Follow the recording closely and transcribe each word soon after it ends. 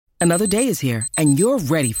Another day is here, and you're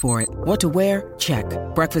ready for it. What to wear? Check.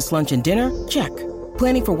 Breakfast, lunch, and dinner? Check.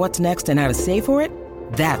 Planning for what's next and how to save for it?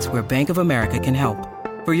 That's where Bank of America can help.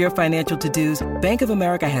 For your financial to-dos, Bank of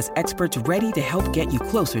America has experts ready to help get you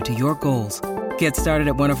closer to your goals. Get started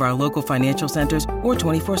at one of our local financial centers or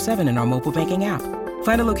 24/7 in our mobile banking app.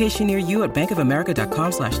 Find a location near you at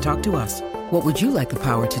bankofamerica.com/talktous. What would you like the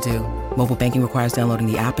power to do? Mobile banking requires downloading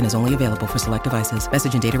the app and is only available for select devices.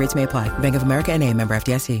 Message and data rates may apply. Bank of America N.A., member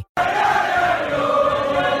FDIC.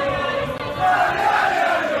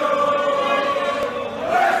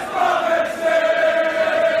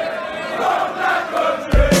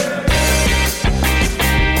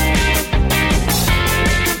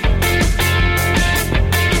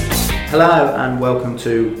 Hello and welcome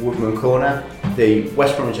to Woodman Corner, the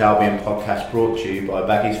West Bromwich Albion podcast brought to you by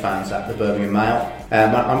Baggies fans at the Birmingham Mail.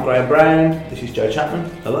 I'm Graham Brown, this is Joe Chapman.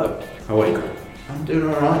 Hello, how are you? I'm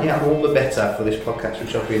doing alright, yeah, I'm all the better for this podcast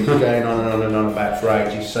which I've been going on and on about for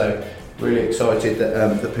ages, so really excited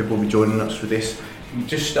that people will be joining us for this. We'll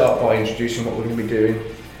just start by introducing what we're going to be doing.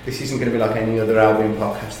 This isn't going to be like any other Albion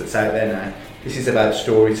podcast that's out there now. This is about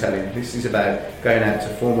storytelling, this is about going out to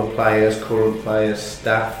former players, current players,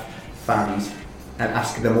 staff, fans, and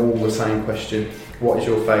asking them all the same question: what is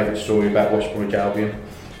your favourite story about West Bromwich Albion?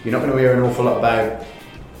 You're not going to hear an awful lot about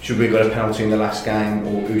should we got a penalty in the last game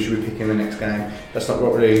or who should we pick in the next game. That's not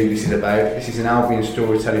what really this is about. This is an Albion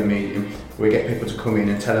storytelling meeting where we get people to come in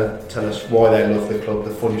and tell us why they love the club, the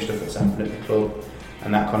funny stuff that's happened at the club,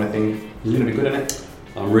 and that kind of thing. It's going to be good, isn't it?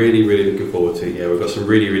 I'm really looking forward to it. Yeah, we've got some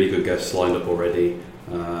really good guests lined up already,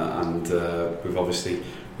 and we've obviously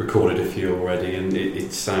recorded a few already, and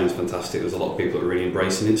it sounds fantastic. There's a lot of people that are really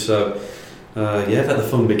embracing it, so let the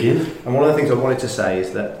fun begin. And one of the things I wanted to say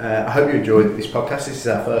is that I hope you enjoyed this podcast. This is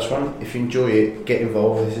our first one. If you enjoy it, get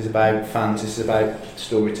involved. This is about fans, this is about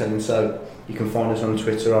storytelling, so you can find us on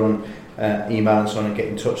Twitter, on email and so on, and get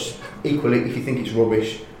in touch. Equally, if you think it's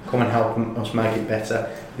rubbish, come and help us make it better.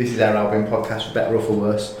 This is our Albion podcast, for better or for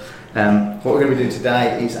worse. What we're going to be doing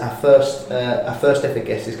today is our first ever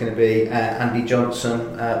guest is going to be Andy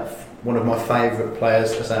Johnson, one of my favourite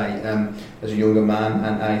players as a younger man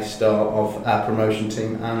and a star of our promotion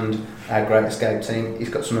team and our Great Escape team. He's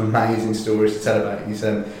got some amazing stories to tell about his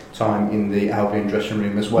time in the Albion dressing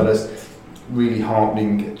room, as well as really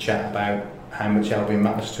heartening chat about how much Albion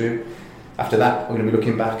matters to him. After that, we're going to be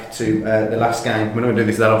looking back to the last game. We're not going to do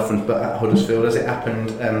this that often, but at Huddersfield, as it happened,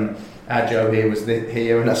 our Joe here was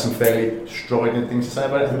here, and that's some fairly strident things to say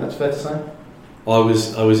about it. I think that's fair to say. I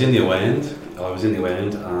was in the away end.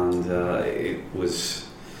 And it was,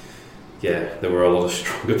 there were a lot of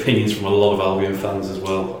strong opinions from a lot of Albion fans as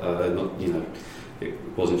well. It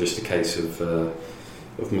wasn't just a case of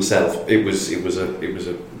myself. It was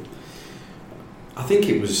I think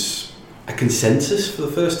it was a consensus for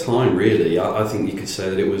the first time. Really, I think you could say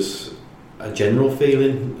that it was a general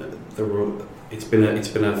feeling. It's been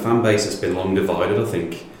a fan base that's been long divided, I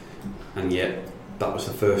think, and yet that was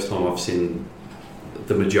the first time I've seen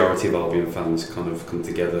the majority of Albion fans kind of come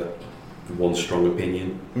together with one strong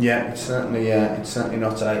opinion. Yeah, it's certainly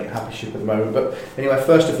not a happy ship at the moment. But anyway,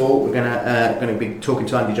 first of all, we're going to be talking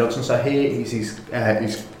to Andy Johnson. So here is his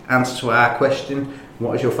answer to our question: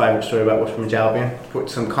 what is your favourite story about West Bromwich Albion? To put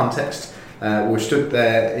some context, we stood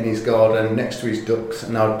there in his garden next to his ducks,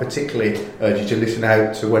 and I would particularly urge you to listen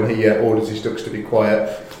out to when he orders his ducks to be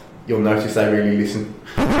quiet. You'll notice they really listen.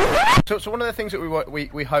 So one of the things that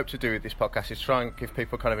we hope to do with this podcast is try and give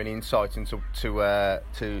people kind of an insight into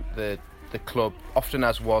the club, often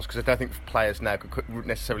as was, because I don't think players now could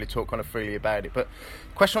necessarily talk kind of freely about it. But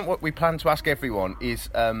the question what we plan to ask everyone is,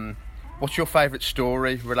 what's your favourite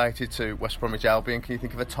story related to West Bromwich Albion? Can you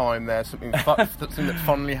think of a time there, something that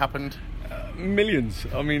fondly happened? Millions.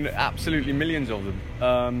 I mean, absolutely millions of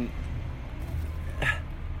them.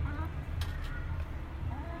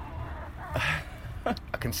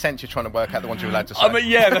 I can sense you're trying to work out the ones you're allowed to say. I mean,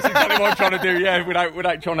 yeah, that's exactly what I'm trying to do. Yeah,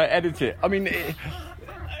 without trying to edit it. I mean,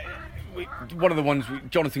 one of the ones,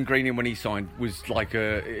 Jonathan Greening, when he signed, was like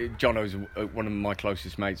Jono's one of my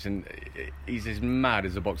closest mates, and he's as mad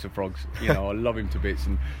as a box of frogs. You know, I love him to bits.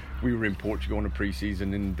 And we were in Portugal on a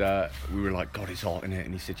pre-season, and we were like, God, it's hot in it.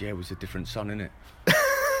 And he said, yeah, it was a different sun in it.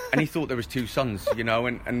 And he thought there was two suns, you know,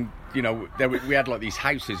 and you know, we had like these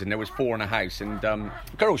houses, and there was four in a house, and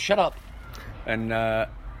girl, shut up. And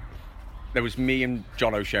there was me and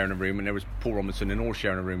Jono sharing a room, and there was Paul Robinson and all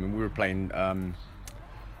sharing a room, and we were playing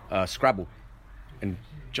Scrabble. And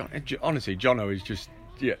honestly, Jono is just,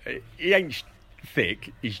 he ain't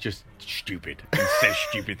thick, he's just stupid and says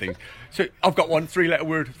stupid things. So I've got one 3-letter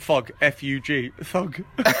word, thug, F-U-G, thug.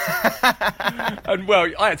 And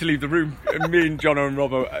well, I had to leave the room, and me and Jono and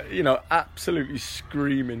Robbo, absolutely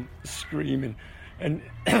screaming.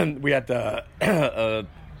 And we had a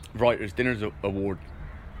Writers' Dinners Award,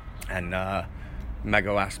 and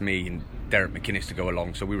Mago asked me and Derek McInnes to go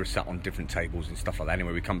along, so we were sat on different tables and stuff like that.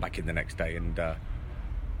 Anyway, we come back in the next day, and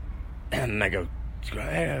Mago,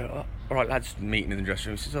 hey, all right, lads, meeting in the dressing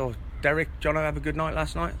room. He says, oh, Derek, Jono, have a good night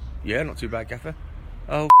last night? Yeah, not too bad, Gaffer.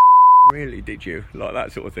 Oh, really, did you? Like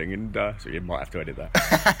that sort of thing. And so you might have to edit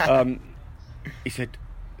that. He said,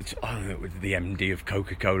 it was the MD of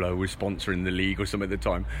Coca-Cola was sponsoring the league or something at the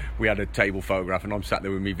time. We had a table photograph, and I'm sat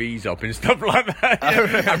there with my V's up and stuff like that.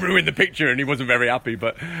 I ruined the picture, and he wasn't very happy.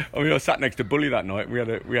 But I was sat next to Bully that night. We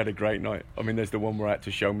had a great night. I mean, there's the one where I had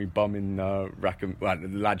to show me bum in Rackham. Well, the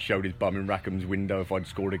lad showed his bum in Rackham's window if I'd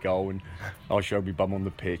scored a goal, and I showed me bum on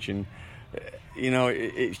the pitch. And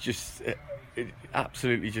it's just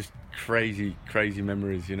absolutely just crazy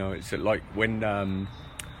memories. It's like when.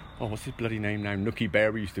 What's his bloody name now? Nookie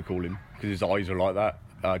Bear, we used to call him, because his eyes are like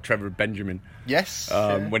that. Trevor Benjamin. Yes.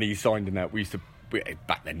 When he signed in that,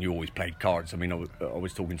 back then you always played cards. I mean, I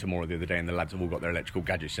was talking to Maura the other day, and the lads have all got their electrical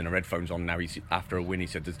gadgets and their headphones on now. After a win, he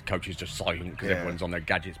said the coach is just silent because everyone's on their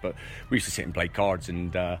gadgets. But we used to sit and play cards,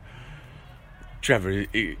 and Trevor,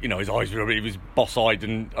 his eyes were, he was boss-eyed,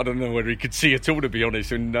 and I don't know whether he could see at all, to be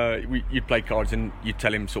honest. And you'd play cards, and you'd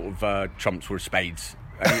tell him sort of trumps were spades.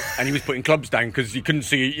 And he was putting clubs down because he couldn't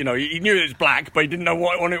see, he knew it was black, but he didn't know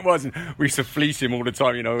what one it was. And we used to fleece him all the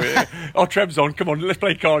time, oh, Trev's on, come on, let's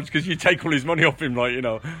play cards, because you take all his money off him,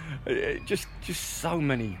 just so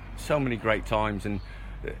many great times. And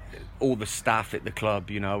all the staff at the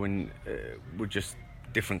club, and were just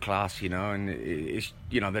different class, and it's,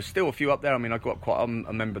 there's still a few up there. I mean, I got quite a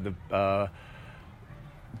member of the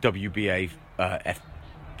WBA,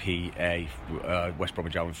 FPA, West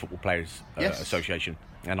Bromwich Albion Football Players Association.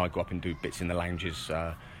 And I go up and do bits in the lounges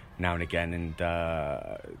now and again, and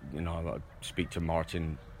I speak to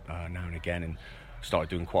Martin now and again, and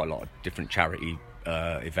started doing quite a lot of different charity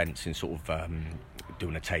events and sort of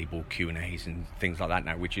doing a table Q&As and things like that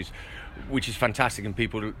now, which is fantastic. And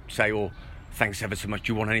people say, "Oh, thanks ever so much.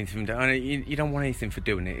 Do you want anything?" You don't want anything for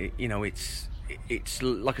doing it. It's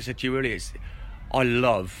like I said to you earlier. I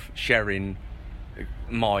love sharing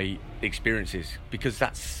my experiences, because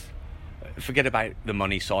that's, forget about the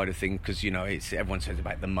money side of things, because it's, everyone says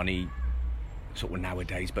about the money sort of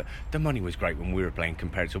nowadays, but the money was great when we were playing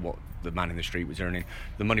compared to what the man in the street was earning.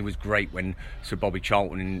 The money was great when Sir Bobby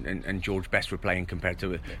Charlton and George Best were playing compared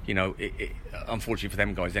to unfortunately for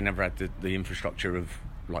them guys, they never had the infrastructure of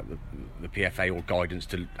like the PFA or guidance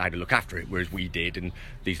to how to look after it, whereas we did, and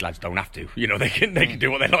these lads don't have to. They can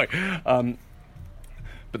do what they like.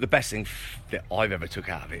 But the best thing that I've ever took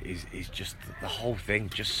out of it is just the whole thing,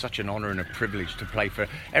 just such an honour and a privilege to play for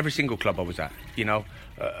every single club I was at.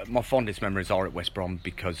 My fondest memories are at West Brom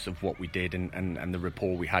because of what we did and the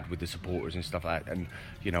rapport we had with the supporters and stuff like that. And,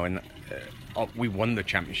 we won the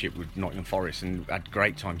championship with Nottingham Forest and had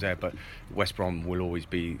great times there, but West Brom will always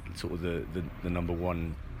be sort of the number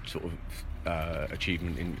one sort of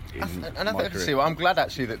achievement in and I think I see. Well, I'm glad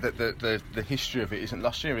actually that the history of it isn't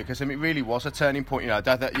lost here, because it really was a turning point.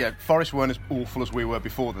 Forest weren't as awful as we were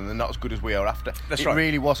before then, they're not as good as we are after. That's right. It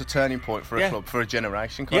really was a turning point for a club, for a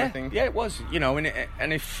generation kind of thing. Yeah, it was.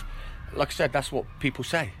 And if, like I said, that's what people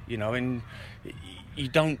say. And you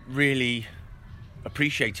don't really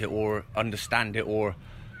appreciate it or understand it or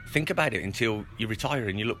think about it until you retire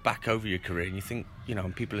and you look back over your career and you think,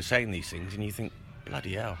 and people are saying these things and you think,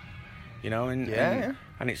 bloody hell.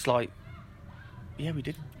 And it's like, we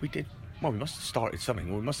did. Well, we must have started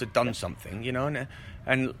something. We must have done something,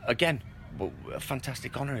 And again, a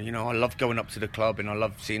fantastic honour. I love going up to the club and I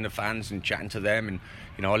love seeing the fans and chatting to them. And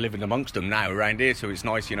I live in amongst them now around here, so it's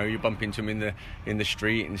nice. You bump into them in the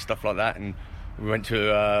street and stuff like that. And we went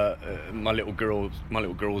to my little girl's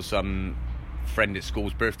friend at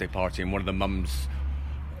school's birthday party, and one of the mums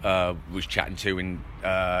was chatting to, and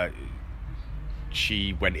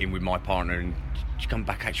she went in with my partner, and she come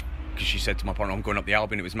back out because she said to my partner, "I'm going up the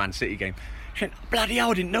Albion." It was Man City game. She went, "Bloody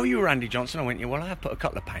hell, I didn't know you were Andy Johnson." I went, "Yeah, well, I have put a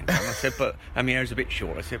couple of pounds down." I said, "But my hair's a bit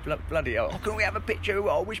short." I said, "Bloody hell, can we have a picture?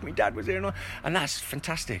 I wish my dad was here." And that's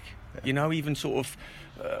fantastic. Even sort of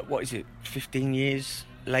 15 years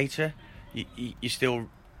later, you still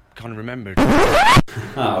kind of remembered.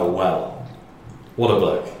 Oh well, what a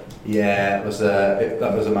bloke! Yeah,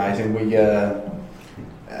 that was amazing.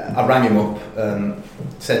 I rang him up,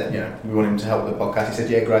 said, we want him to help the podcast. He said,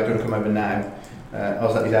 "Yeah, great, do you want to come over now?" I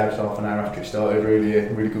was at his house half an hour after it started.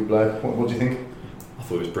 Really good bloke. What do you think?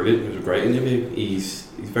 thought it was brilliant. It was a great interview. He's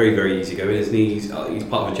very, very easygoing, isn't he? He's part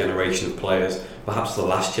of a generation of players, perhaps the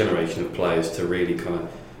last generation of players to really kind of,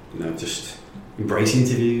 just embrace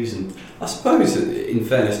interviews. And I suppose, in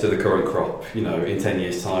fairness to the current crop, in 10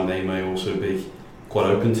 years' time, they may also be quite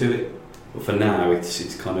open to it. But for now,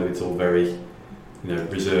 it's all very,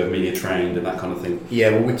 reserved, media trained, and that kind of thing. Yeah,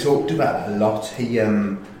 well, we talked about that a lot.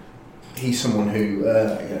 He's someone who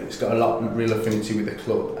has got a lot of real affinity with the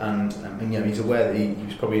club, and he's aware that he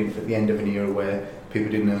was probably at the end of an era where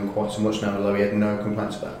people didn't know him quite so much now, although he had no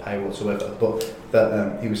complaints about pay whatsoever. But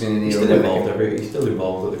that he was in an era. He's still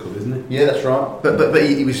involved at the club, isn't he? Yeah, that's right. But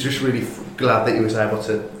he was just really glad that he was able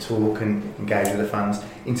to talk and engage with the fans.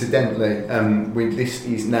 Incidentally, this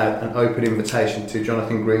is now an open invitation to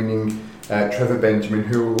Jonathan Greening, Trevor Benjamin,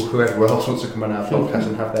 whoever else wants to come on our podcast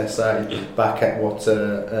and have their say back at what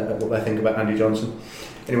they think about Andy Johnson.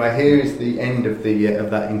 Anyway, here is the end of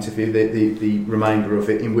that interview, the remainder of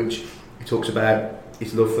it, in which he talks about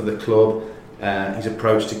his love for the club, his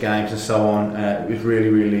approach to games and so on. It was really,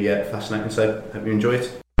 really fascinating. So hope you enjoy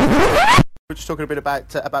it. We're just talking a bit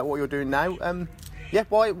about what you're doing now.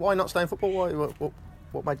 Why not stay in football?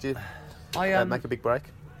 What made you make a big break?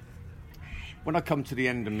 When I come to the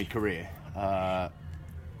end of my career, I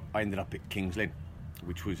ended up at Kings Lynn,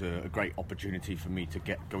 which was a great opportunity for me to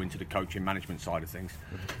go into the coaching management side of things.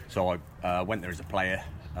 So I went there as a player.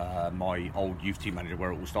 My old youth team manager,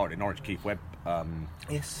 where it all started in Norwich, Keith Webb,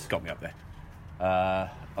 got me up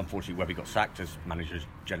there. Unfortunately, Webby got sacked, as managers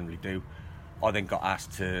generally do. I then got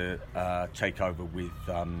asked to take over with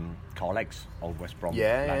Carl Eggs, old West Brom.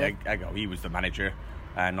 Eggo. He was the manager,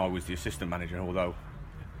 and I was the assistant manager, although,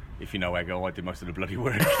 if you know Eggo, I did most of the bloody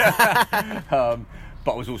work.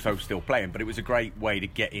 But I was also still playing. But it was a great way to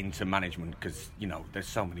get into management, because, there's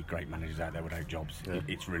so many great managers out there without jobs. Yeah.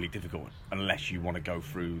 It's really difficult, unless you want to go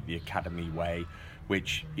through the academy way,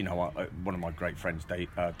 which, one of my great friends,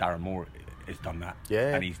 Darren Moore, has done that.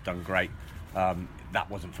 Yeah. And he's done great. That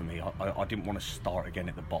wasn't for me. I didn't want to start again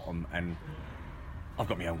at the bottom, and I've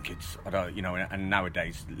got my own kids. I don't, and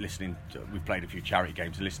nowadays, we've played a few charity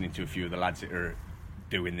games, listening to a few of the lads that are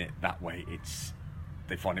doing it that way,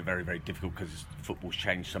 they find it very, very difficult, because football's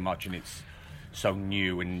changed so much and it's so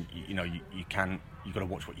new, and you got to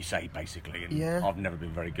watch what you say, basically. And I've never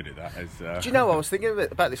been very good at that. Do you know, I was thinking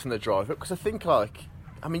about this on the drive, because I think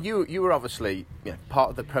you were obviously part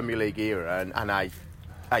of the Premier League era and a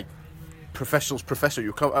professional's professional.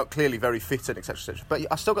 You were clearly very fit and etc. But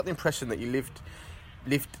I still got the impression that you lived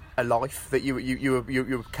a life, that you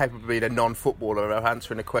were capable of being a non-footballer, of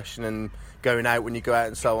answering a question and going out when you go out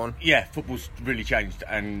and so on. Yeah, football's really changed,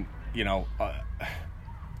 and I'm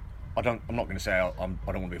not going to say I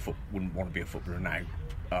wouldn't want to be a footballer now,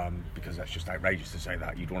 because that's just outrageous to say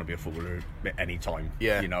that. You'd want to be a footballer at any time.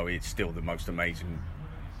 Yeah. It's still the most amazing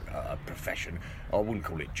profession. I wouldn't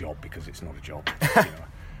call it job, because it's not a job.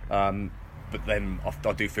 But then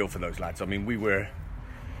I do feel for those lads. I mean,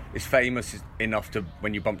 it's famous enough to,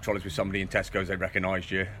 when you bump trolleys with somebody in Tesco's, they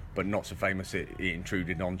recognised you, but not so famous it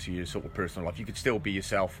intruded onto your sort of personal life. You could still be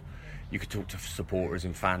yourself. You could talk to supporters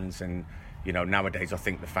and fans, and nowadays I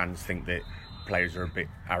think the fans think that players are a bit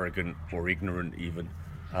arrogant or ignorant even,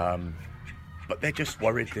 but they're just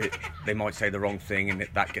worried that they might say the wrong thing and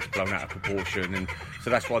that gets blown out of proportion, and so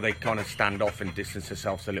that's why they kind of stand off and distance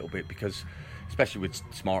themselves a little bit, because especially with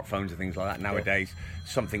smartphones and things like that nowadays,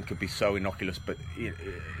 something could be so innocuous, but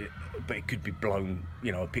it could be blown.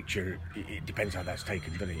 A picture. It depends how that's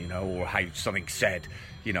taken, doesn't it? Or how something's said.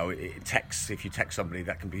 If you text somebody,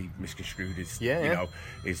 that can be misconstrued as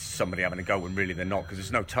is somebody having a go when really they're not, because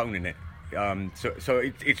there's no tone in it. So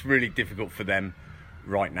it's really difficult for them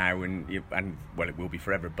right now, and well, it will be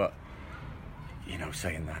forever. But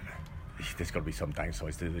saying that, there's got to be some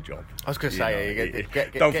downsides to the job. I was going to say,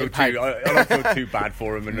 don't feel too bad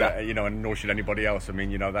for them, and and nor should anybody else. I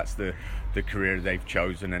mean, that's the career they've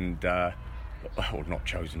chosen, and or not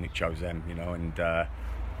chosen, it chose them. And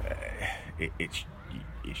it's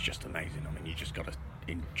just amazing. I mean, you just got to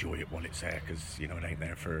enjoy it while it's there, because it ain't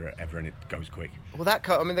there forever and it goes quick. Well,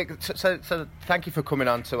 so thank you for coming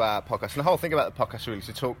on to our podcast. And the whole thing about the podcast really is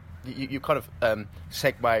to talk. You kind of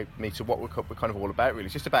segued me to what we're kind of all about, really.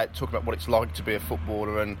 It's just about talking about what it's like to be a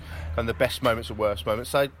footballer and the best moments and worst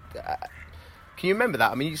moments. So, can you remember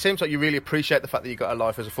that? I mean, it seems like you really appreciate the fact that you got a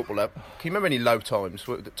life as a footballer. Can you remember any low times?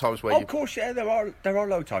 Times where of course, yeah, there are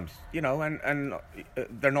low times, and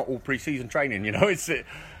they're not all pre-season training. It's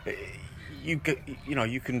you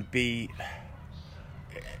can be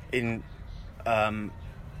in a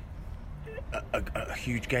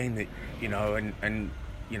huge game that and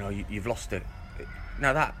you've lost it.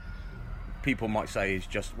 Now that people might say is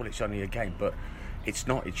just, well, it's only a game, but It's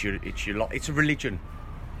not. It's your. It's a religion,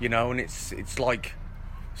 you know, and it's like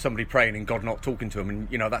somebody praying and God not talking to them, and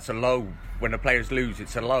you know that's a low. When the players lose,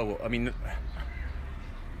 it's a low. I mean,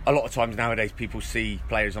 a lot of times nowadays people see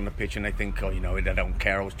players on the pitch and they think, oh, you know, they don't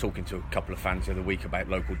care. I was talking to a couple of fans the other week about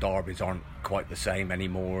local derbies aren't quite the same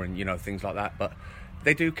anymore, and you know things like that. But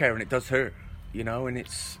they do care, and it does hurt, you know. And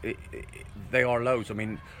they are lows. I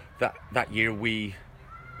mean, that year we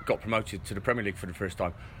got promoted to the Premier League for the first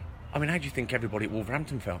time. I mean, how do you think everybody at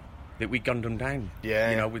Wolverhampton felt that we gunned them down? Yeah,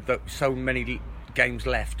 you know, with so many games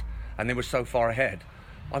left, and they were so far ahead.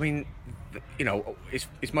 I mean, you know,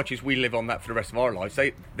 as much as we live on that for the rest of our lives,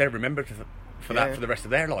 they're remembered for that for the rest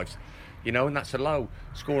of their lives, you know. And that's a low.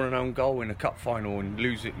 Scoring an own goal in a cup final and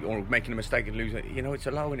lose it, or making a mistake and lose it, you know, it's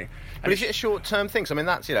a low, isn't it? But is it a short-term thing? I mean,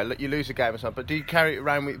 that's, you know, you lose a game or something, but do you carry it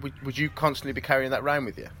around would you constantly be carrying that around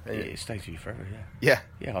with you? Yeah, it stays with you forever. Yeah.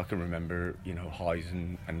 I can remember, you know, highs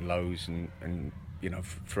and lows and you know,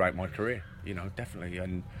 throughout my career, you know, definitely.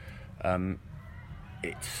 And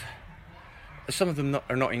it's some of them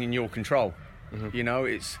are not in your control. Mm-hmm. You know,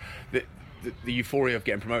 it's the euphoria of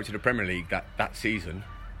getting promoted to the Premier League that season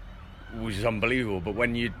was unbelievable. But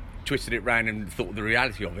when you twisted it round and thought of the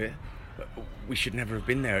reality of it, we should never have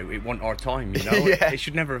been there. It wasn't our time, you know. It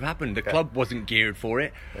should never have happened. The club wasn't geared for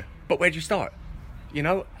it. But where'd you start? You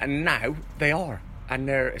know, and now they are. And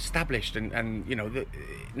they're established, and you know,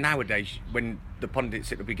 nowadays when the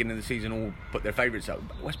pundits at the beginning of the season all put their favourites up,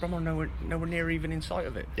 West Brom are nowhere near even in sight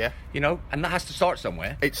of it. Yeah, you know, and that has to start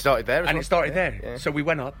somewhere. It started there, and it started there. Yeah. So we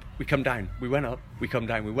went up, we come down, we went up, we come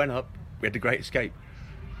down, we went up. We had the Great Escape,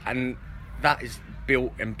 and that is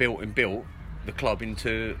built and built and built the club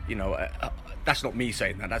into, you know, that's not me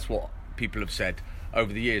saying that. That's what people have said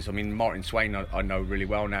over the years. I mean, Martin Swain I know really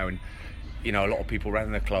well now, and you know, a lot of people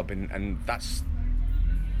around the club, and that's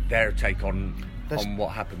their take on what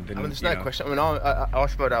happened. And, I mean, there's no question. I mean, I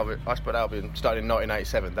spurred Albion started in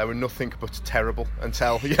 1987. They were nothing but terrible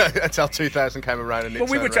until 2000 came around. And but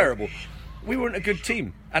we were terrible. We weren't a good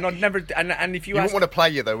team, and I'd never. And if you wouldn't want to play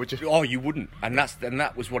you though, would you? Oh, you wouldn't. And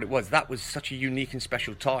that was what it was. That was such a unique and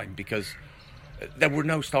special time because there were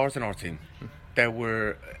no stars in our team. There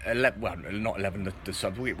were 11, well, not 11. The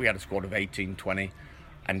subs. We had a squad of 18, 20.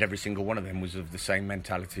 And every single one of them was of the same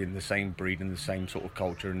mentality and the same breed and the same sort of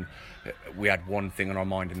culture, and we had one thing on our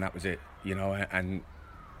mind, and that was it, you know. And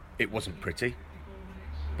it wasn't pretty,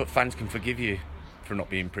 but fans can forgive you for not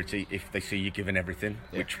being pretty if they see you giving everything,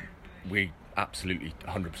 which we absolutely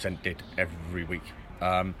 100% did every week,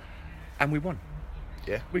 and we won.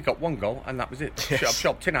 Yeah, we got one goal, and that was it. Yes.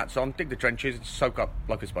 Shop tin hats on, dig the trenches, and soak up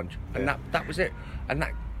like a sponge, and that was it. And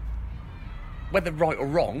that, whether right or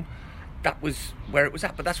wrong, that was where it was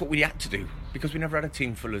at, but that's what we had to do because we never had a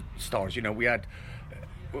team full of stars. You know, we had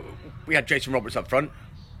Jason Roberts up front,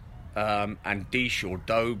 and Deesh or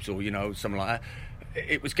Dobes or, you know, something like that.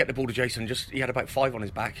 It was get the ball to Jason. He had about 5 on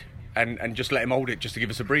his back, and just let him hold it just to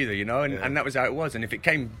give us a breather, you know. And that was how it was. And if it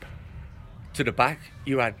came to the back,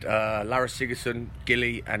 you had Lara Sigurdsson,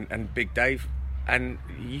 Gilly, and Big Dave, and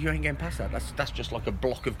you ain't getting past that. That's just like a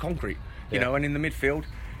block of concrete, you know. And in the midfield,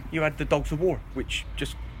 you had the Dogs of War, which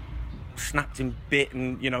just snapped and bit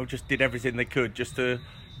and, you know, just did everything they could just to,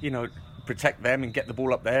 you know, protect them and get the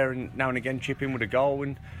ball up there and now and again chip in with a goal,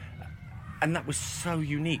 and that was so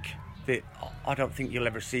unique that I don't think you'll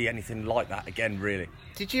ever see anything like that again, really.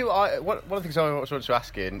 Did you one of the things I wanted to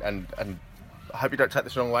ask you, and I hope you don't take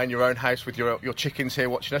this the wrong way, in your own house with your chickens here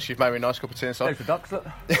watching us, you've made me a nice cup of tea inside. There's the ducks, look.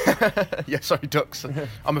 Yeah, sorry, ducks.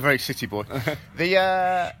 I'm a very city boy.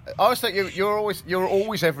 I always think you're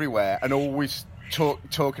always everywhere and always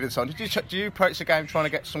talking and so on. Do you approach the game trying to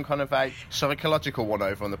get some kind of a psychological one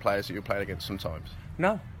over on the players that you're playing against sometimes?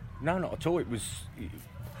 No, not at all.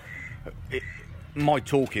 My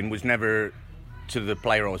talking was never to the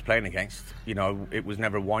player I was playing against. You know, it was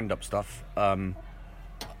never wind-up stuff. I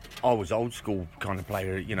was old school kind of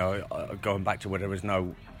player, you know, going back to where there was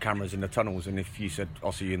no cameras in the tunnels, and if you said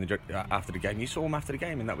I'll see you after the game, you saw them after the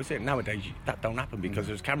game, and that was it. Nowadays that don't happen because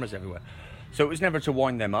there's cameras everywhere. So it was never to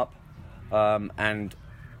wind them up. And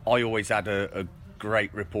I always had a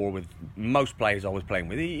great rapport with most players I was playing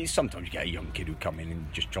with. Sometimes you get a young kid who come in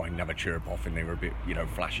and just try and have a chirp off, and they were a bit, you know,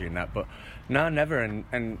 flashy and that. But no, never.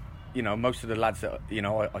 And you know, most of the lads that, you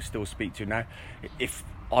know, I still speak to now, if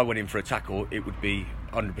I went in for a tackle, it would be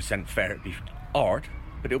 100% fair. It'd be hard,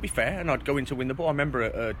 but it'll be fair, and I'd go in to win the ball. I remember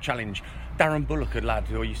a challenge. Darren Bullock, a lad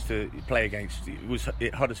who I used to play against, it was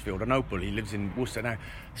at Huddersfield. I know Bully, he lives in Worcester now.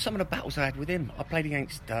 Some of the battles I had with him, I played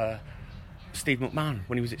against Steve McMahon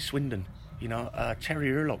when he was at Swindon, you know,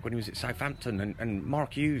 Terry Urlock when he was at Southampton, and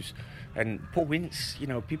Mark Hughes and Paul Wince, you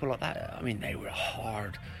know, people like that. I mean, they were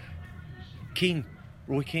hard.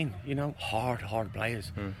 Roy Keane, you know, hard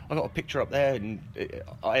players. I got a picture up there, and they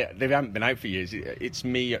haven't been out for years. It's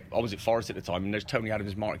me. I was at Forest at the time, and there's Tony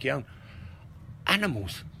Adams, Mark Young.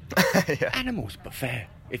 Animals, animals, but fair.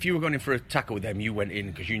 If you were going in for a tackle with them, you went in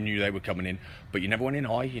because you knew they were coming in, but you never went in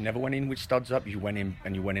high. You never went in with studs up. You went in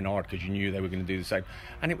hard because you knew they were going to do the same,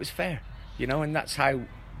 and it was fair, you know. And that's how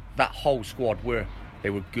that whole squad were. They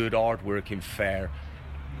were good, hard-working, fair,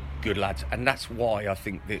 good lads, and that's why I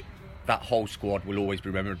think that whole squad will always be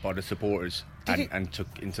remembered by the supporters and took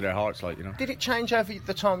into their hearts, like, you know. Did it change over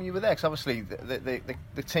the time you were there? Because obviously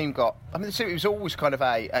the team got... I mean, it was always kind of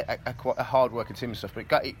quite a hard-working team and stuff,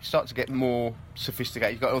 but it started to get more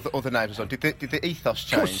sophisticated. You've got other names on. Did the ethos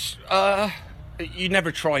change? Of course, you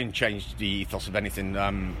never try and change the ethos of anything.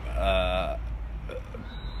 I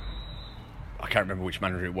can't remember which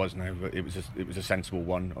manager it was now, but it was a sensible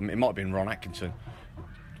one. I mean, it might have been Ron Atkinson.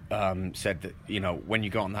 Said that, you know, when you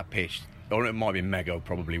go on that pitch, or it might have been Mego,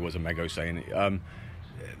 probably was a Mego saying it,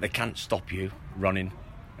 they can't stop you running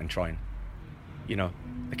and trying. You know,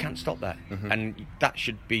 they can't stop that, and that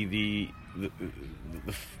should be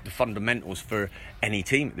the fundamentals for any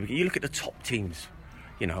team. You look at the top teams,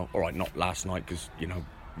 you know. All right, not last night because, you know,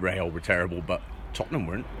 Real were terrible, but Tottenham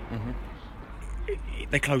weren't.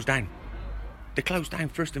 They closed down. They closed down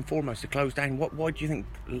first and foremost. They closed down. Why do you think,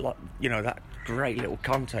 you know, that great little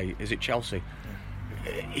Conte is at Chelsea?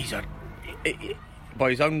 He's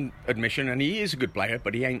by his own admission, and he is a good player,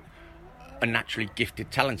 but he ain't a naturally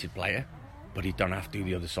gifted, talented player. But he don't have to do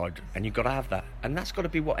the other side, and you've got to have that, and that's got to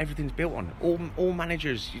be what everything's built on. All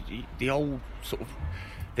managers, the old sort of,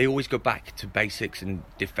 they always go back to basics and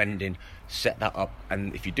defending, set that up,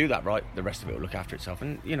 and if you do that right, the rest of it will look after itself.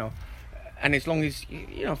 And, you know. And as long as,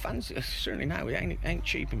 you know, fans, certainly now, it ain't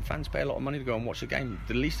cheap, and fans pay a lot of money to go and watch the game.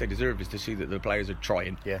 The least they deserve is to see that the players are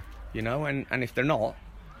trying. Yeah. You know, and if they're not,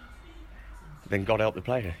 then God help the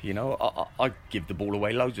player. You know, I give the ball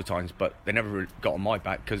away loads of times, but they never got on my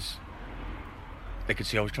back because they could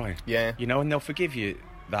see I was trying. Yeah. You know, and they'll forgive you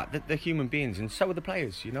that. They're human beings, and so are the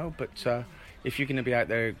players, you know. But if you're going to be out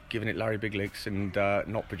there giving it Larry Big Legs and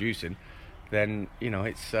not producing, then, you know,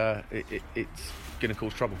 it's going to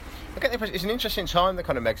cause trouble. Okay, it's an interesting time, the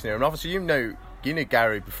kind of Meg's era, and obviously you knew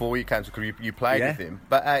Gary before you came to career, you played with him,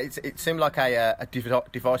 but it seemed like a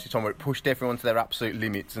divisive time where it pushed everyone to their absolute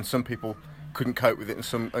limits, and some people couldn't cope with it, and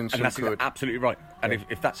some that's could. Absolutely right. And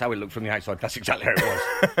if that's how it looked from the outside, that's exactly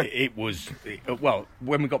how it was. Well,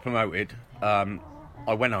 when we got promoted,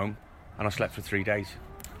 I went home and I slept for 3 days.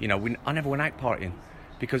 You know, I never went out partying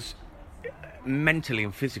because mentally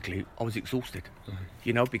and physically I was exhausted.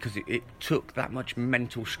 You know, because it took that much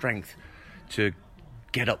mental strength to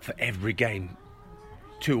get up for every game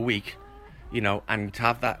 2 a week, you know, and to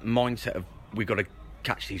have that mindset of we've got to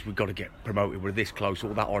catch these, we've got to get promoted, we're this close,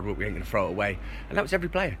 all that hard work, we ain't going to throw it away. And that was every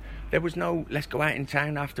player. There was no let's go out in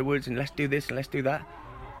town afterwards and let's do this and let's do that.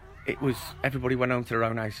 It was everybody went home to their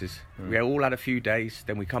own houses. We all had a few days,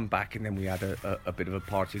 then we come back and then we had a bit of a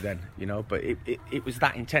party then, you know. But it was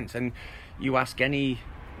that intense. And you ask any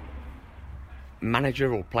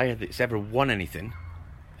manager or player that's ever won anything,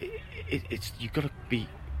 it's you've got to be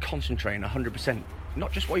concentrating 100%,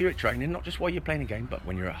 not just while you're at training, not just while you're playing a game, but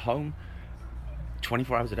when you're at home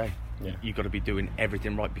 24 hours a day. You've got to be doing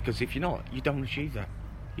everything right, because if you're not, you don't achieve that.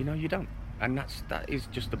 You know, you don't. And that is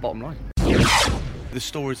just the bottom line. The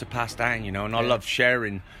stories are passed down, you know, and I love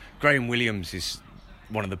sharing. Graham Williams is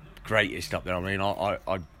one of the greatest up there. I mean,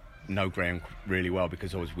 I know Graham really well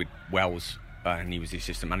because I was with Wells and he was the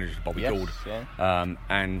assistant manager to Bobby Gould.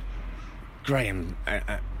 And Graham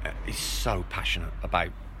is so passionate about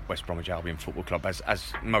West Bromwich Albion Football Club,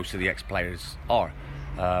 as most of the ex-players are.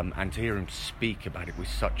 And to hear him speak about it with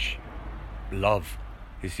such love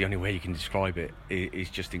is the only way you can describe it.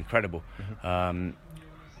 It's just incredible.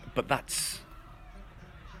 But that's,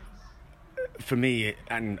 for me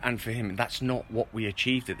and for him, that's not what we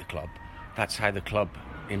achieved at the club. That's how the club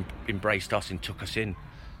embraced us and took us in.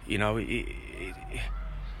 You know, you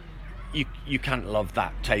can't love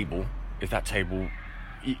that table if that table,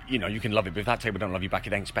 you know, you can love it, but if that table don't love you back,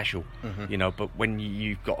 it ain't special. You know. But when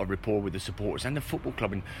you've got a rapport with the supporters and the football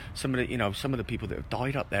club, and some of the people that have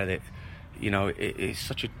died up there, that, you know, it's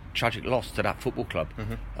such a tragic loss to that football club.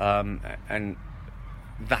 And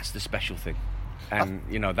that's the special thing. And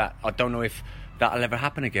you know, that I don't know if that'll ever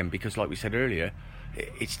happen again, because like we said earlier,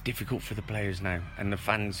 it's difficult for the players now, and the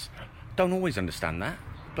fans don't always understand that,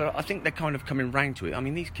 but I think they're kind of coming round to it. I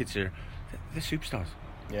mean, these kids they're superstars.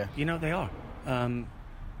 You know, they are.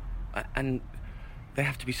 And they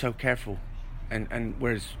have to be so careful, and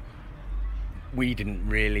whereas we didn't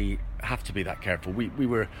really have to be that careful. We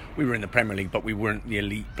were in the Premier League, but we weren't the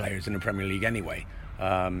elite players in the Premier League anyway.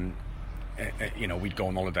 We'd go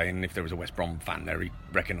on holiday, and if there was a West Brom fan there, he'd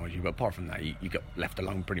recognise you. But apart from that, you got left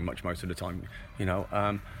alone pretty much most of the time.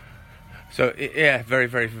 Very,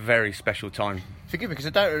 very, very special time. Forgive me, because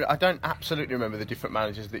I don't absolutely remember the different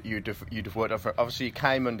managers that you'd have worked on. Obviously, you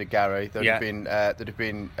came under Gary. There'd have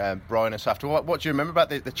been Brian and after. What do you remember about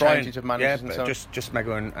the changes of managers? Yeah, and so just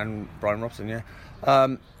Mego and Brian Robson. Yeah,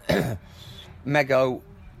 Mego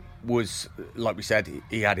was, like we said,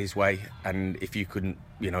 he had his way, and if you couldn't,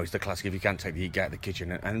 it's the classic. If you can't take the heat, get out of the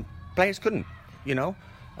kitchen, and players couldn't.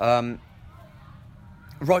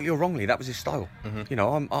 Rightly or wrongly, that was his style.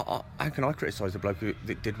 Mm-hmm. How can I criticise the bloke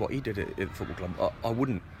that did what he did at the football club? I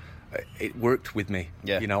wouldn't. It worked with me.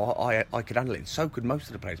 Yeah. I could handle it. And so could most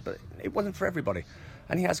of the players, but it wasn't for everybody.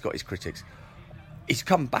 And he has got his critics. He's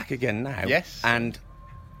come back again now. Yes. And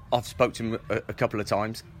I've spoke to him a couple of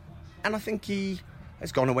times, and I think he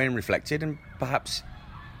has gone away and reflected, and perhaps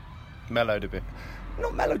mellowed a bit.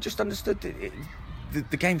 Not mellowed, just understood it.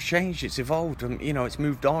 The game's changed, it's evolved, and it's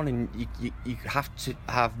moved on, and you have to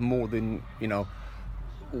have more than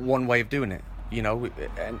one way of doing it.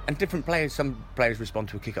 And different players. Some players respond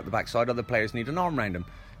to a kick up the backside. Other players need an arm around them.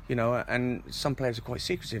 And some players are quite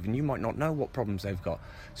secretive, and you might not know what problems they've got.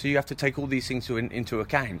 So you have to take all these things into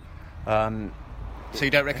account. So you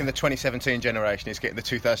don't reckon the 2017 generation is getting the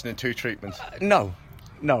 2002 treatment?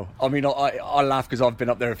 No, I mean, I laugh because I've been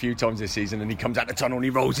up there a few times this season, and he comes out the tunnel and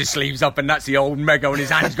he rolls his sleeves up, and that's the old Mego, and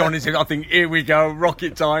his hand's gone, and I think, here we go,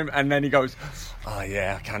 rocket time, and then he goes, oh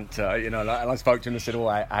yeah, I can't, and I spoke to him and said,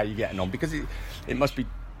 how are you getting on? Because it must be,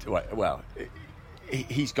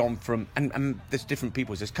 he's gone from, and there's different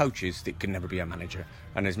people, there's coaches that can never be a manager,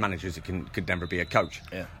 and there's managers that could never be a coach.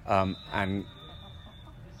 Yeah. And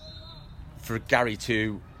for Gary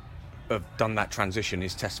to have done that transition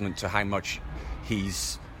is testament to how much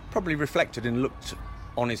he's probably reflected and looked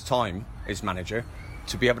on his time as manager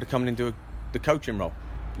to be able to come in and do the coaching role,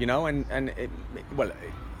 and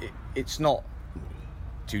it's not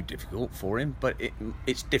too difficult for him, but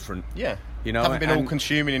it's different. Yeah, haven't been all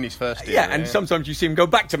consuming in his first year. Yeah, and sometimes you see him go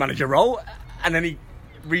back to manager role, and then he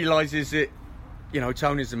realises that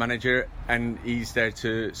Tony's the manager and he's there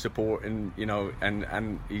to support, and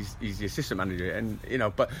and he's the assistant manager, and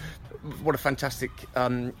but what a fantastic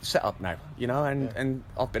setup now, and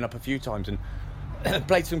I've been up a few times and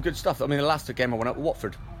played some good stuff. I mean, the last game I went up with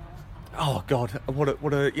Watford. Oh God, what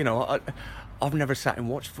a I've never sat and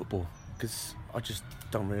watched football because I just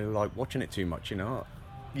don't really like watching it too much.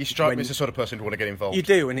 You strike me as the sort of person who want to get involved. You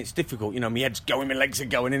do, and it's difficult. My head's going, my legs are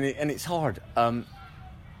going, and it's hard.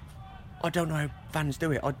 I don't know how fans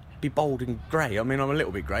do it. I'd be bold and grey. I mean, I'm a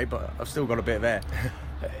little bit grey, but I've still got a bit of hair.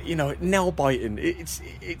 Nail biting.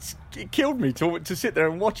 It killed me to sit there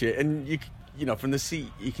and watch it. And from the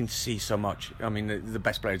seat you can see so much. I mean, the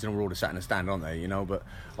best players in the world are sat in a stand, aren't they? But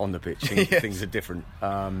on the pitch, things are different.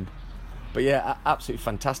 But yeah, absolutely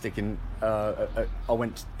fantastic. And I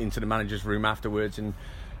went into the manager's room afterwards and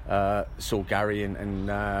saw Gary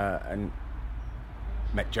and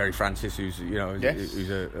met Jerry Francis, who's who's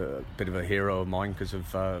a bit of a hero of mine because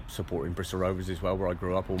of supporting Bristol Rovers as well, where I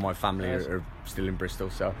grew up. All my family are still in Bristol,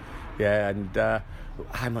 so yeah. And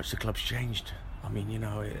how much the club's changed. I mean,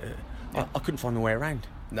 I couldn't find my way around.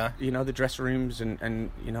 No, the dressing rooms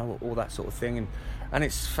and all that sort of thing, and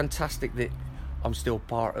it's fantastic that I'm still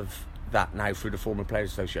part of that now through the Former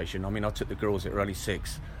Players Association. I mean, I took the girls that were only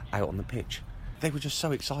 6 out on the pitch. They were just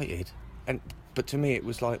so excited, but to me it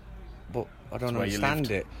was like, but I don't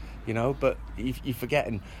understand it, but you forget,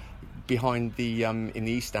 and behind the in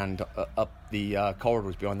the East Stand, up the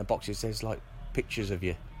corridors behind the boxes, there's like pictures of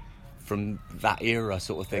you from that era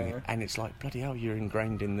sort of thing, and it's like, bloody hell, you're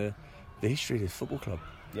ingrained in the history of this football club.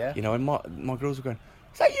 Yeah. And my girls were going,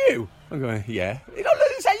 is that you? I'm going, yeah.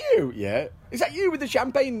 Is that you? Yeah. Is that you with the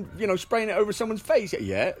champagne, spraying it over someone's face?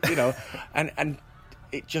 Yeah. And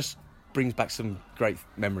it just brings back some great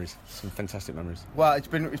memories, some fantastic memories. Well, it's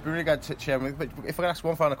been really good to share with. But if I can ask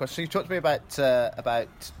one final question, so you talked to me about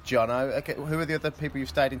Jono. Okay, who are the other people you've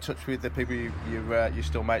stayed in touch with? The people you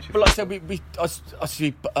still mates with? Well, like I said, I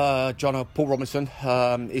see Jono, Paul Robinson.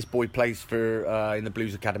 His boy plays for in the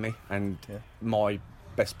Blues Academy, and my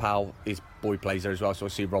best pal, his boy plays there as well. So I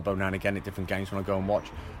see Robbo now and again at different games when I go and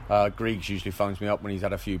watch. Griggs usually phones me up when he's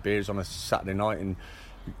had a few beers on a Saturday night and.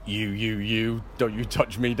 You don't you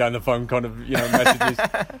touch me down the phone kind of messages.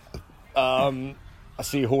 I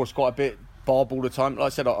see Horse quite a bit, Bob all the time. Like I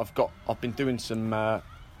said, I've been doing some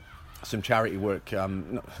charity work. I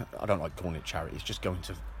don't like calling it charity. It's just going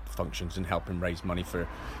to functions and helping raise money for,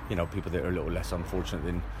 you know, people that are a little less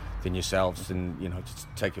unfortunate than yourselves, and, you know, to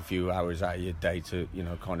take a few hours out of your day to, you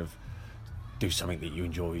know, kind of do something that you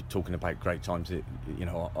enjoy, talking about great times at, you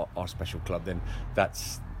know, our special club, then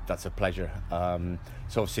that's a pleasure.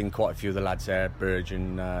 So I've seen quite a few of the lads there, Burge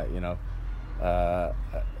and you know,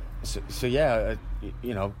 so yeah,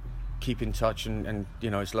 you know, keep in touch, and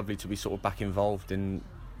you know, it's lovely to be sort of back involved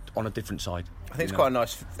on a different side. I think it's quite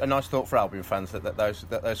a nice thought for Albion fans that those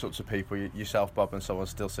sorts of people, yourself, Bob, and so on,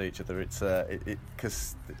 still see each other. It's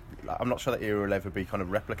because I'm not sure that era will ever be kind of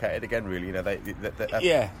replicated again. Really, you know,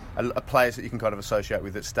 players that you can kind of associate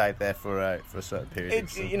with that stayed there for a certain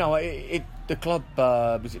period. You know, the club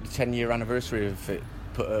was it the 10-year anniversary of it,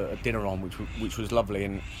 put a dinner on, which was lovely,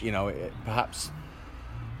 and you know, perhaps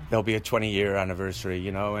there'll be a 20-year anniversary,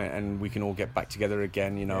 you know, and we can all get back together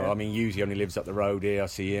again, you know. Yeah. I mean, Yuzi only lives up the road here. I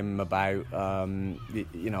see him about.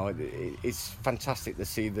 You know, it's fantastic to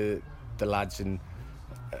see the lads and,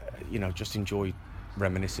 you know, just enjoy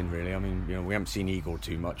reminiscing, really. I mean, you know, we haven't seen Igor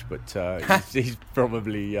too much, but he's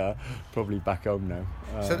probably back home now.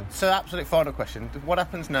 So absolute final question. What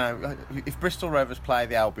happens now? If Bristol Rovers play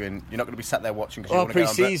the Albion, you're not going to be sat there watching because you want to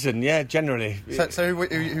pre-season, yeah, generally. So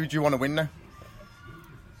who do you want to win now?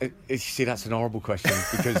 You see, that's an horrible question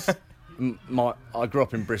because I grew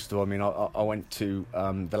up in Bristol. I mean, I went to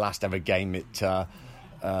the last ever game at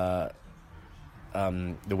the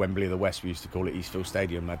Wembley of the West. We used to call it Eastfield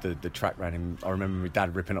Stadium. I had the track ran him. I remember my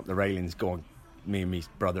dad ripping up the railings, me and my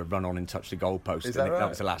brother run on and touch the goalpost. Is that right? That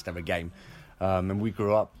was the last ever game. And we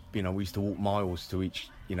grew up, you know, we used to walk miles to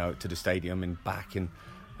to the stadium and back, and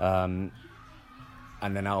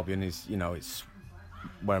then Albion is, you know, it's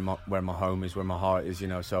where my home is, where my heart is, you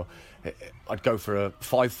know. So I'd go for a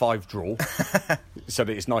 5-5 draw, so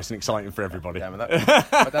that it's nice and exciting for everybody. Yeah,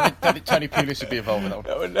 I think Tony Pulis should be involved with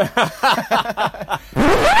that one.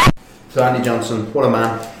 So Andy Johnson, what a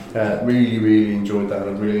man! Really enjoyed that,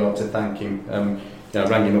 and I'd really like to thank him. I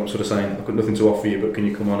rang him up, sort of saying I've got nothing to offer you, but can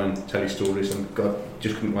you come on and tell your stories? And God,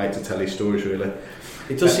 just couldn't wait to tell his stories. Really,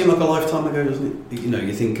 it does seem like a lifetime ago, doesn't it? You know,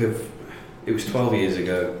 you think of it was 12 years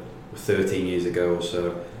ago. 13 years ago or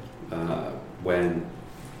so, when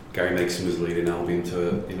Gary Megson was leading Albion to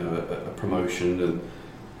a promotion,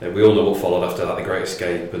 and we all know what followed after that, the Great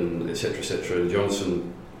Escape, and etc. And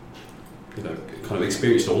Johnson, you know, kind of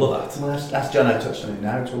experienced all of that. Well, that's Jono touched on it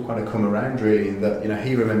now. It's all kind of come around, really, in that, you know,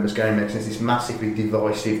 he remembers Gary Megson as this massively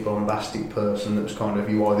divisive, bombastic person that was kind of,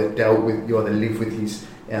 you either live with his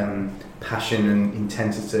passion and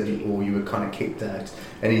intensity, or you were kind of kicked out.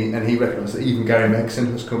 And he recognised that even Gary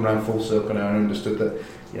Megson has come around full circle now and understood that,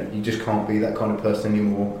 you know, you just can't be that kind of person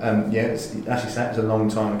anymore. As you say, it was a long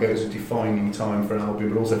time ago. It was a defining time for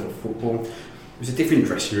Albion, but also for football. It was a different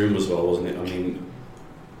dressing room as well, wasn't it? I mean,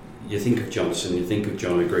 you think of Johnson, you think of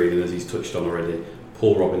John O'Grady, as he's touched on already,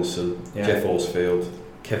 Paul Robinson, Jeff Horsfield,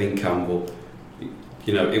 Kevin Campbell.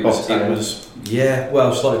 You know, it was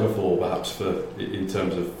slightly before perhaps in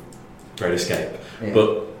terms of Great Escape,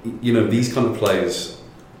 but you know, these kind of players,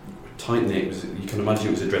 tight knit. You can imagine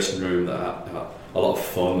it was a dressing room that had a lot of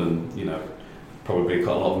fun and, you know, probably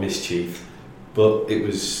quite a lot of mischief, but it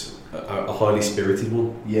was a highly spirited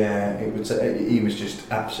one. Yeah, it was. He was just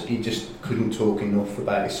absolutely. He just couldn't talk enough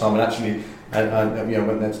about his time. And actually, I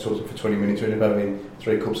went there to talk to him for 20 minutes. We ended up having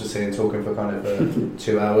 3 cups of tea and talking for kind of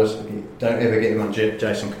 2 hours. Don't ever get him on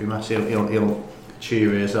Jason Kumas. He'll chew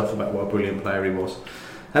your ears off about what a brilliant player he was.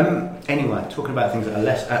 Anyway, talking about things that are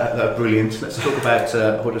less that are brilliant, let's talk about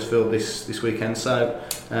Huddersfield this weekend. So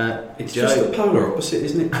it's just the polar opposite,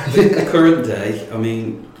 isn't it? The current day, I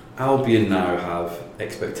mean, Albion now have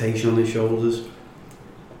expectation on their shoulders.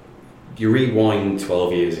 You rewind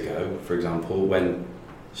 12 years ago, for example, when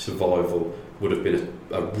survival would have been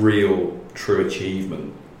a real, true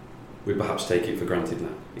achievement. We perhaps take it for granted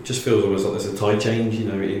now. It just feels almost like there's a tide change, you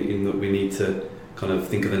know, in that we need to kind of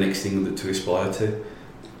think of the next thing to aspire to.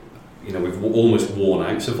 You know, we've almost worn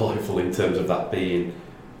out survival in terms of that being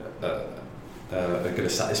going to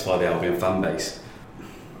satisfy the Albion fan base.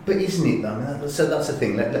 But isn't it though? I mean, so that's the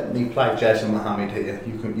thing. Let me play Jason Mohammed here.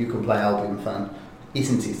 You can play Albion fan,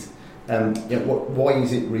 isn't it? Why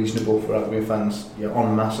is it reasonable for Albion fans,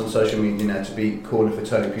 en masse on social media now, to be calling for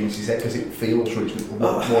Tony Pulis? Is that because it feels reasonable?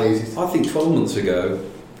 Why is it? I think 12 months ago,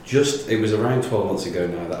 it was around 12 months ago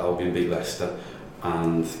now that Albion beat Leicester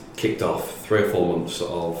and kicked off 3 or 4 months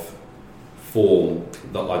of form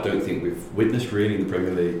that I don't think we've witnessed really in the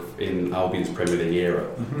Premier League, in Albion's Premier League era,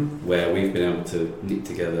 where we've been able to knit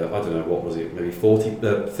together, I don't know, what was it, maybe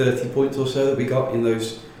 30 points or so that we got in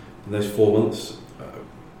those 4 months,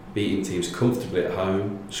 beating teams comfortably at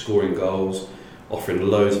home, scoring goals, offering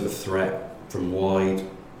loads of a threat from wide,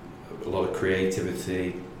 a lot of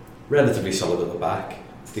creativity, relatively solid at the back.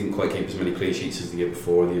 Didn't quite keep as many clean sheets as the year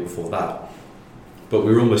before and the year before that. But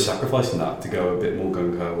we were almost sacrificing that to go a bit more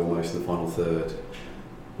gung-ho almost in the final third.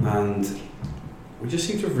 And we just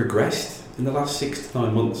seem to have regressed in the last 6 to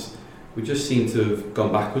 9 months. We just seem to have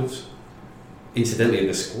gone backwards. Incidentally,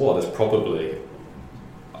 the squad has probably,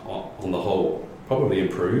 on the whole, probably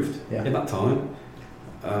improved in that time.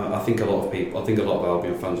 I think a lot of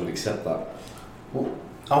Albion fans would accept that. Well,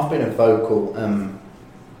 I've been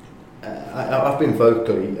I've been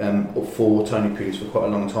vocally for Tony Pulis for quite a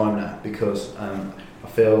long time now, because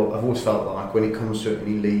I've always felt like when it comes to it and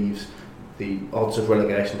he leaves, the odds of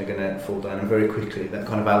relegation are going to fall down, and very quickly that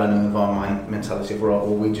kind of Alan Irvine mentality of, right,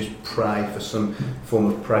 well, we just pray for some form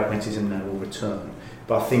of pragmatism now will return.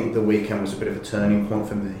 But I think the weekend was a bit of a turning point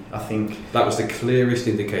for me. I think that was the clearest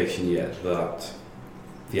indication yet that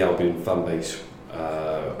the Albion fan base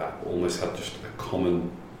almost had just a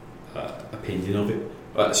common opinion of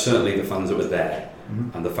it. Certainly the fans that were there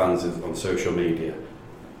and the fans on social media.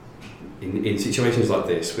 In situations like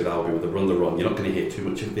this with Albion, with the run, you're not going to hear too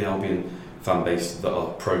much of the Albion fan base that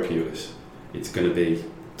are pro-Pulis. It's going to be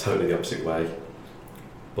totally the opposite way.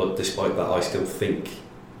 But despite that, I still think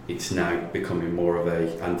it's now becoming more of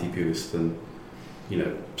a anti-Pulis than,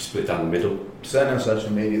 split down the middle. Certainly on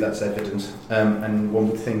social media, that's evident. And one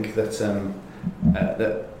would think that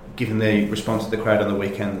that given the response of the crowd on the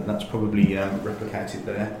weekend, that's probably replicated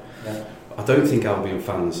there. Yeah. I don't think Albion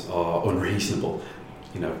fans are unreasonable.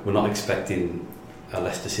 We're not expecting a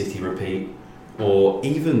Leicester City repeat or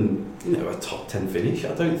even, a top 10 finish.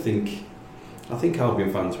 I think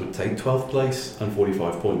Albion fans would take 12th place and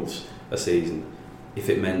 45 points a season if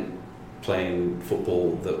it meant playing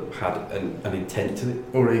football that had an intent to it.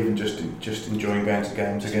 Or even just enjoying going to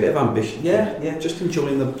games again. A bit of ambition. Yeah, just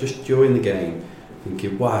enjoying the game.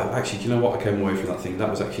 Thinking, wow, actually, do you know what? I came away from that thing. That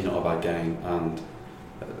was actually not a bad game, and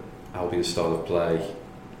Albion's style of play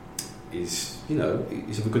is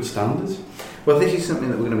of a good standard. Well, this is something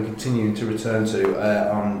that we're going to be continuing to return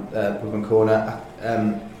to on Pubman Corner.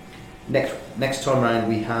 Next time round,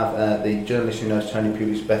 we have the journalist who knows Tony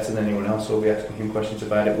Pulis better than anyone else, so we'll be asking him questions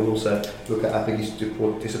about it. We'll also look at our biggest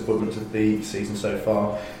disappointments of the season so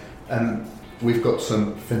far. We've got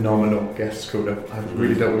some phenomenal guests called up. I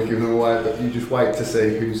really don't want to give them away, but you just wait to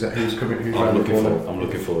see who's coming. I'm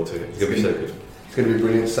looking forward to it. It's going to be so good. It's going to be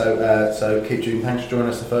brilliant. So keep tuning. Thanks for joining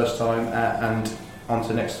us the first time, and on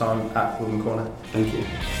to next time at Woodland Corner. Thank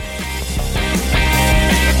you.